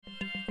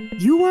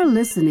You are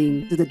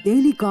listening to the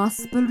Daily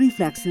Gospel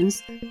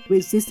Reflections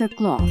with Sister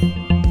Cloth.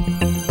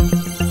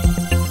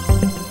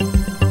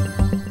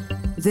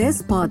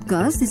 This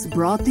podcast is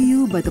brought to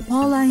you by the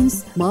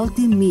Paulines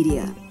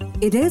Multimedia.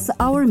 It is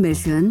our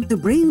mission to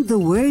bring the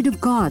Word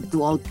of God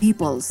to all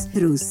peoples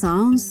through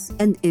sounds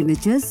and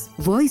images,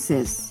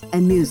 voices,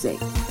 and music.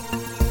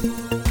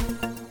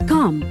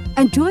 Come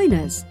and join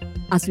us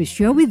as we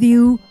share with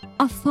you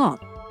a thought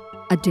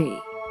a day.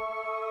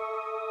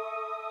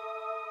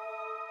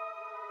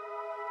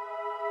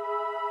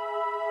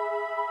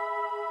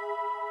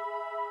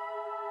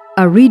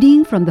 A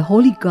reading from the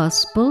Holy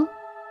Gospel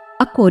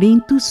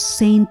according to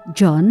St.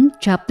 John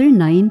chapter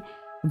 9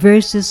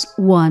 verses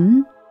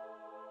 1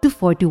 to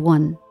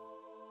 41.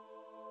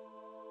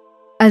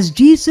 As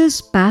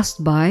Jesus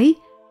passed by,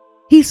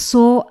 he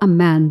saw a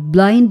man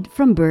blind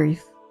from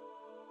birth.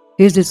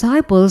 His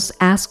disciples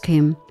asked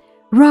him,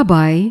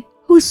 "Rabbi,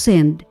 who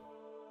sinned,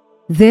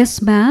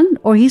 this man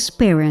or his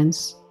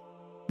parents,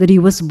 that he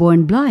was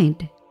born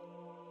blind?"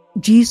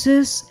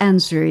 Jesus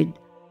answered,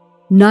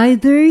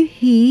 "Neither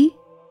he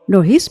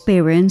nor his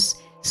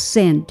parents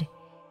sinned.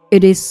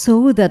 It is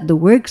so that the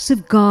works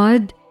of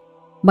God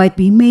might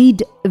be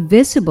made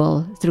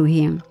visible through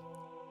him.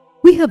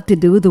 We have to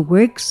do the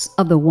works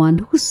of the one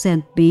who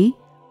sent me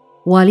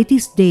while it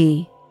is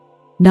day.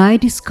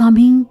 Night is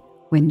coming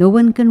when no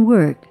one can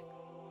work.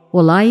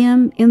 While I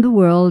am in the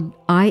world,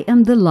 I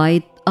am the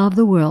light of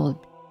the world."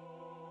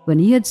 When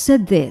he had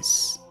said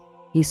this,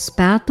 he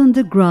spat on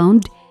the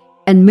ground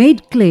and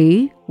made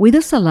clay with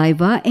the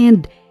saliva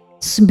and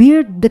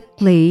smeared the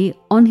clay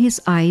on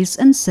his eyes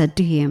and said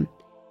to him,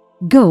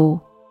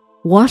 "Go,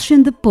 wash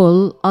in the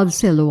pool of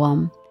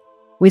Siloam,"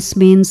 which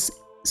means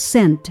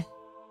sent.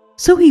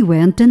 So he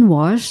went and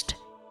washed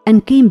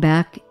and came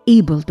back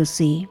able to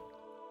see.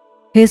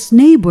 His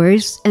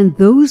neighbors and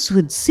those who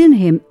had seen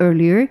him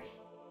earlier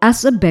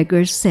as a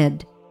beggar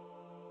said,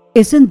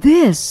 "Isn't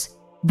this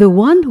the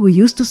one who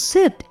used to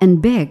sit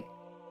and beg?"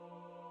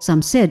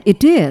 Some said,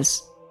 "It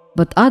is,"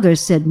 but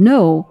others said,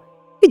 "No,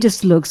 he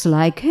just looks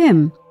like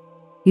him."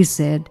 He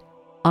said,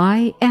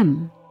 "I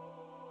am."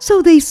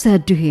 So they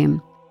said to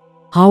him,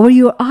 "How are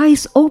your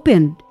eyes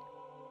opened?"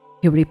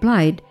 He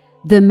replied,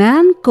 "The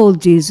man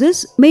called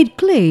Jesus made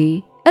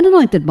clay and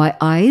anointed my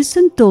eyes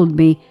and told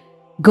me,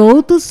 'Go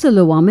to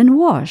Siloam and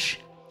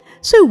wash.'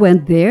 So I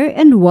went there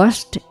and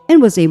washed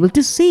and was able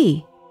to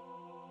see."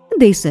 And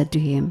they said to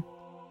him,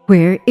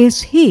 "Where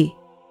is he?"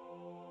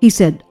 He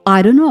said,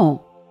 "I don't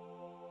know."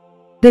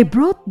 They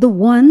brought the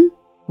one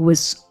who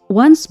was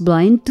once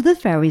blind to the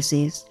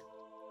Pharisees.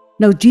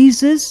 Now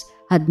Jesus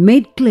had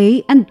made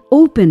clay and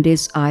opened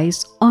his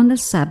eyes on the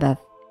Sabbath.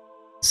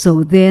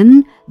 So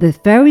then the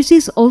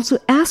Pharisees also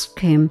asked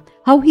him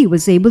how he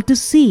was able to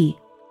see.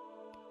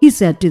 He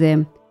said to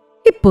them,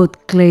 "He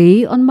put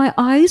clay on my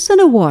eyes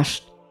and I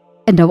washed,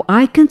 and now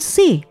I can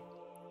see."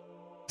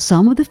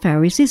 Some of the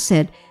Pharisees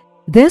said,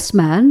 "This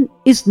man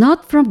is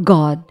not from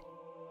God,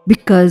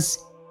 because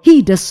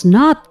he does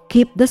not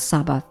keep the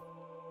Sabbath."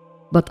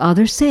 But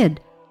others said,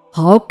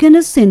 "How can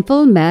a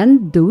sinful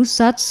man do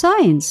such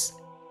signs?"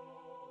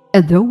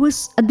 And there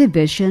was a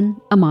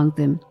division among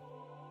them.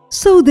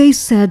 So they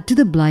said to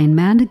the blind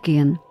man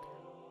again,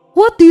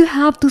 "What do you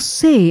have to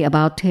say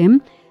about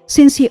him,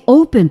 since he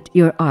opened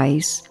your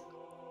eyes?"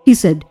 He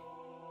said,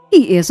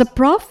 "He is a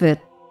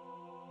prophet."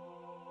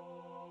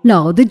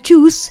 Now the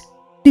Jews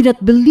did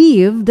not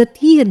believe that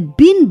he had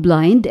been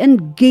blind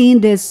and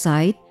gained his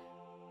sight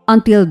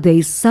until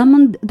they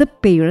summoned the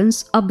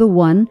parents of the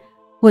one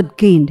who had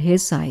gained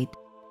his sight.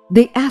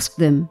 They asked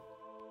them,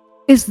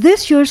 "Is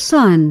this your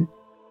son,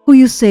 who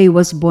you say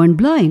was born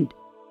blind?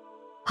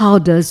 How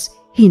does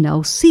he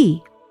now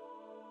see?"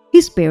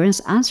 His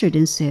parents answered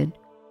and said,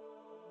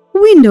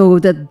 "We know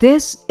that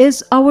this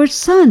is our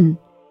son,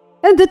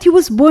 and that he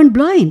was born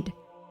blind.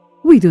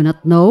 We do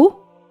not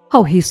know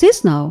how he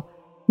sees now,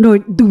 nor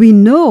do we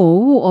know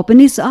who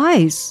opened his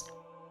eyes.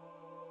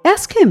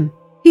 Ask him,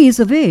 he is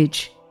of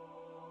age.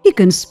 He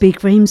can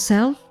speak for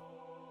himself."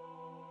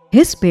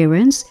 His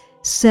parents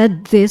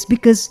said this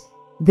because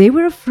they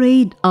were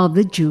afraid of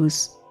the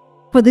Jews,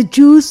 for the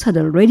Jews had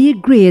already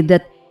agreed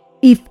that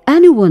if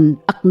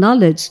anyone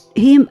acknowledged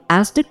him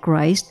as the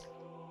Christ,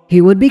 he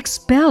would be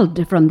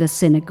expelled from the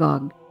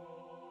synagogue.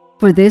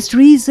 For this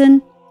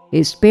reason,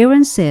 his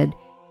parents said,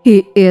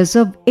 "He is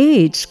of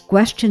age,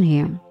 question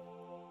him."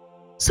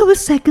 So a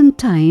second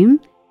time,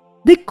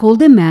 they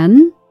called a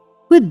man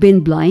who had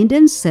been blind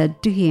and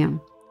said to him,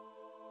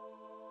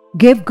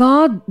 "Give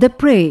God the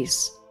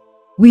praise.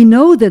 We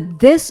know that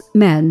this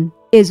man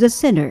is a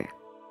sinner."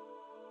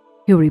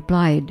 He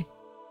replied,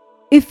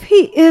 "If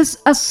he is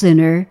a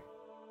sinner,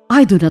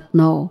 I do not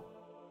know.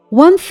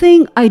 One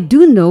thing I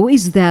do know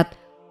is that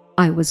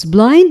I was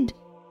blind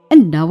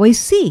and now I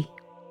see."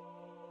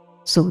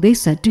 So they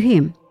said to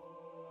him,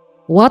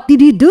 "What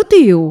did he do to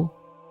you?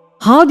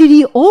 How did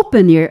he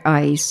open your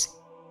eyes?"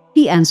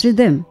 He answered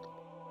them,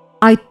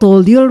 "I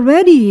told you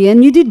already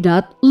and you did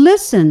not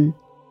listen.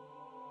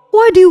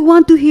 Why do you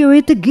want to hear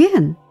it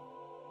again?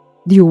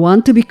 Do you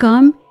want to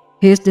become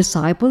his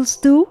disciples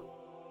too?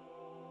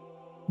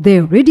 They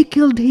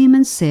ridiculed him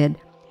and said,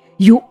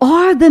 "You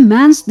are the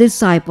man's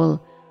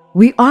disciple.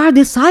 We are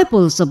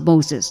disciples of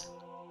Moses.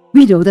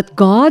 We know that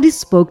God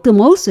spoke to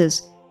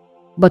Moses,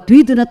 but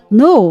we do not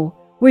know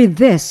where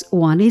this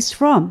one is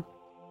from."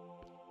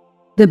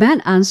 The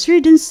man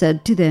answered and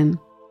said to them,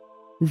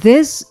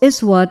 "This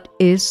is what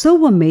is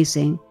so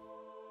amazing,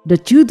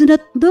 that you do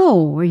not know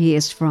where he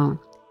is from,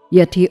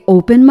 yet he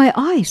opened my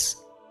eyes.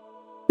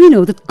 We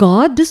know that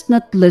God does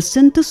not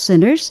listen to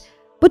sinners,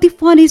 but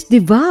if one is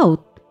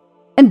devout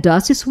and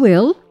does his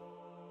will,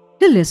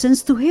 he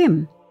listens to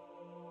him.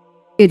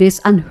 It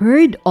is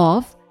unheard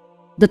of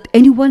that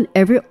anyone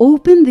ever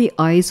opened the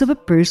eyes of a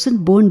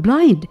person born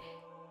blind.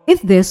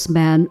 If this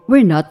man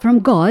were not from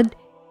God,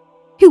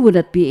 he would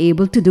not be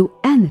able to do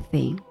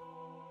anything."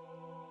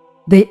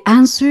 They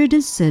answered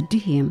and said to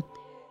him,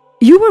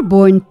 "You were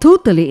born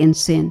totally in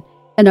sin,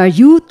 and are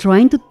you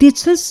trying to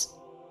teach us?"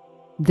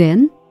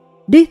 Then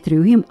they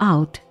threw him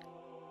out.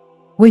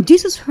 When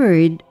Jesus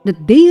heard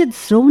that they had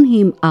thrown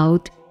him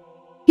out,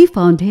 he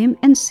found him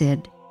and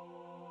said,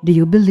 "Do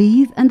you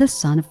believe in the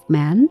Son of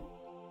Man?"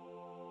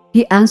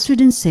 He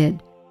answered and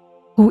said,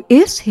 "Who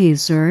is he,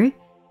 sir,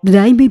 that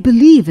I may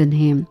believe in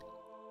him?"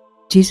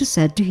 Jesus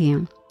said to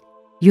him,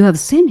 "You have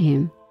seen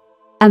him,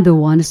 and the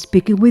one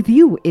speaking with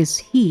you is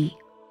he."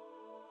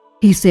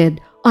 He said,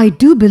 "I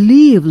do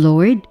believe,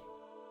 Lord,"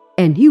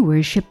 and he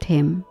worshipped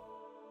him.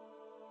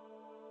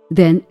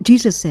 Then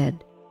Jesus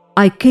said,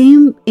 "I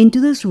came into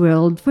this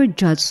world for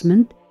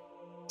judgment,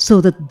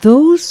 so that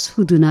those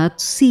who do not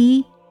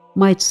see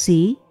might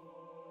see,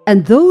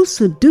 and those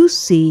who do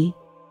see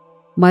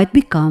might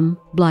become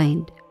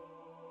blind."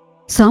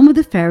 Some of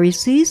the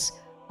Pharisees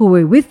who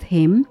were with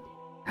him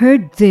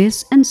heard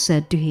this and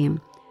said to him,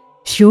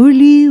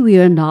 "Surely we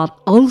are not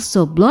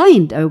also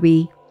blind, are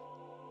we?"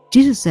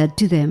 Jesus said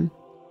to them,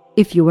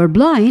 "If you were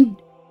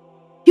blind,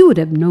 you would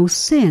have no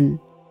sin.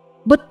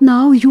 But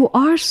now you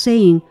are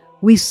saying,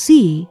 'We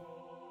see,'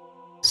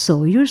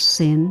 so your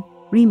sin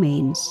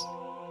remains."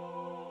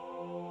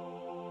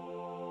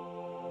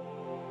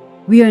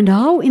 We are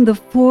now in the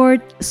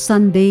fourth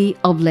Sunday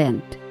of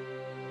Lent.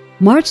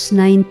 March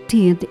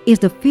 19th is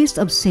the feast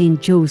of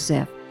Saint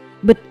Joseph,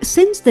 but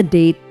since the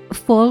date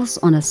falls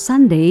on a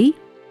Sunday,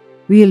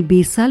 we will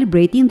be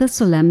celebrating the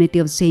solemnity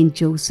of Saint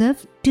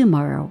Joseph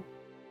tomorrow.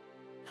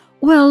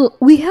 Well,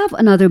 we have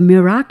another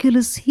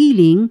miraculous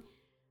healing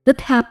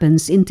that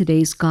happens in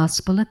today's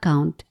Gospel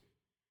account.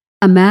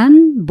 A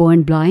man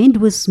born blind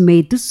was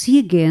made to see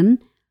again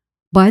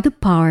by the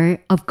power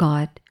of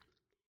God.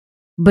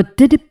 But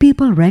did the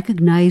people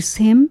recognize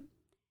him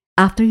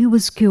after he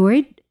was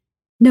cured?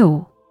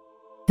 No,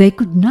 they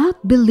could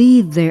not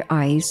believe their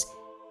eyes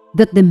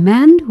that the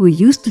man who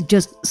used to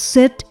just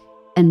sit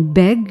and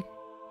beg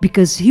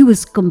because he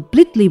was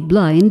completely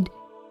blind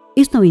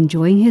is now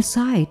enjoying his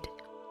sight.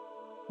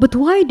 But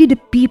why did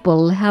the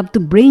people have to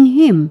bring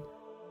him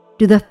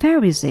to the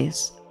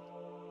Pharisees?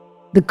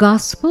 The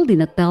Gospel did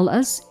not tell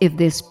us if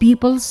these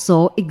people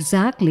saw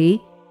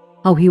exactly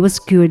how he was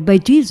cured by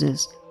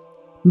Jesus.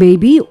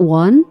 Maybe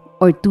one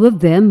or two of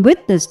them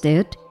witnessed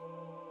it,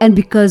 and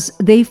because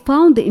they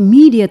found the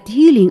immediate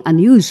healing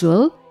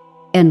unusual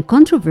and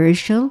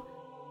controversial,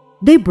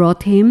 they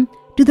brought him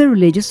to the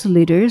religious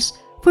leaders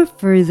for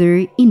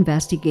further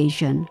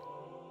investigation.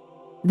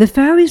 The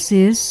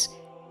Pharisees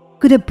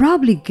could have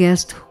probably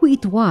guessed who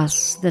it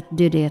was that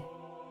did it,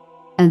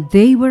 and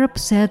they were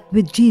upset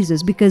with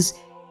Jesus because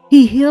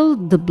he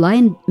healed the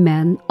blind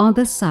man on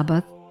the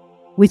Sabbath,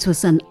 which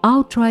was an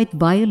outright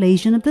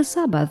violation of the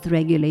Sabbath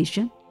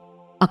regulation,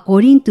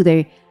 according to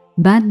their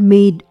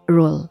man-made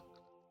rule.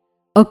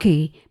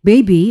 Okay,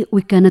 maybe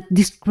we cannot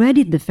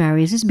discredit the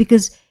Pharisees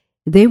because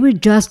they were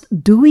just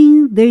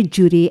doing their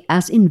duty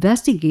as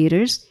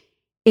investigators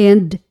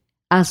and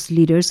as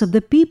leaders of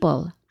the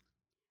people.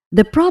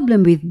 The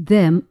problem with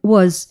them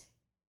was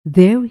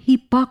their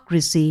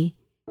hypocrisy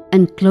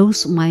and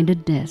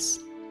close-mindedness.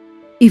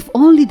 If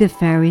only the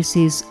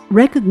Pharisees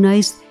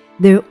recognized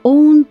their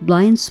own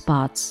blind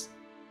spots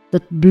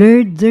that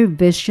blurred their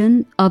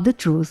vision of the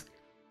truth,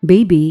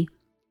 maybe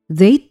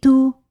they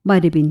too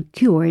might have been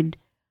cured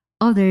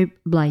of their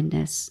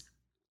blindness.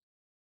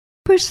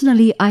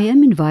 Personally, I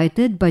am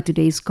invited by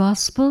today's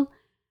Gospel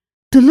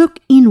to look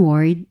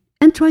inward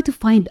and try to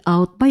find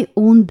out my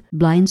own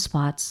blind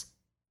spots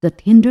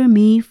that hinder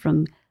me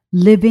from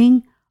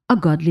living a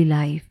godly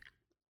life.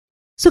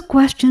 So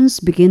questions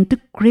begin to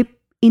creep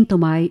into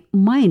my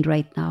mind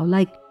right now,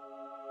 like,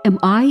 am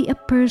I a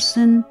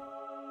person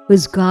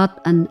who's got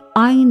an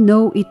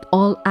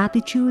I-know-it-all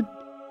attitude?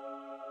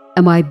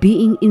 Am I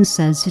being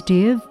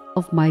insensitive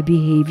of my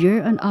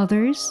behavior on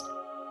others?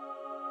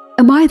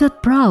 Am I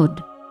that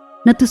proud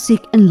not to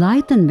seek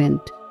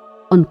enlightenment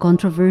on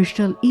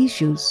controversial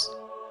issues?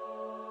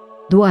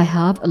 Do I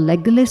have a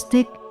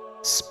legalistic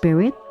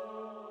spirit?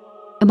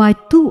 Am I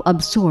too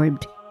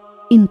absorbed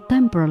in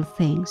temporal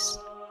things?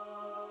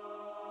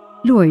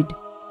 Lord,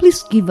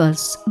 please give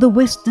us the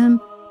wisdom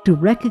to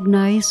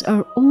recognize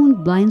our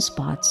own blind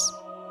spots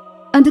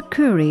and the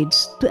courage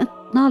to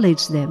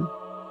acknowledge them.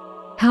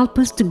 help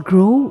us to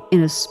grow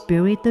in a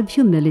spirit of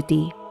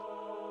humility.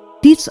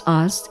 Teach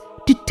us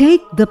to take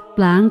the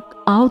plank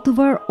out of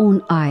our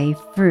own eye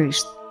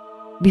first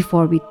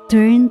before we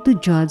turn to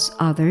judge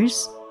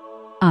others.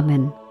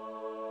 Amen.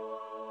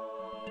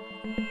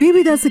 Be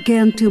with us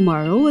again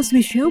tomorrow as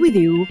we share with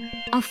you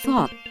a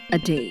thought a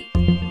day.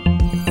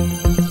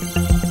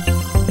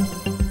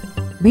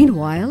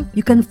 Meanwhile,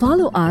 you can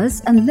follow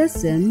us and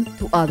listen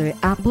to other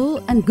Apple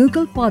and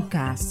Google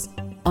podcasts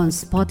on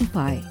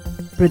Spotify,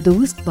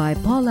 produced by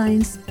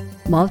Paulines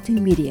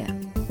Multimedia.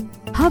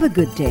 Have a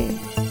good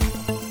day.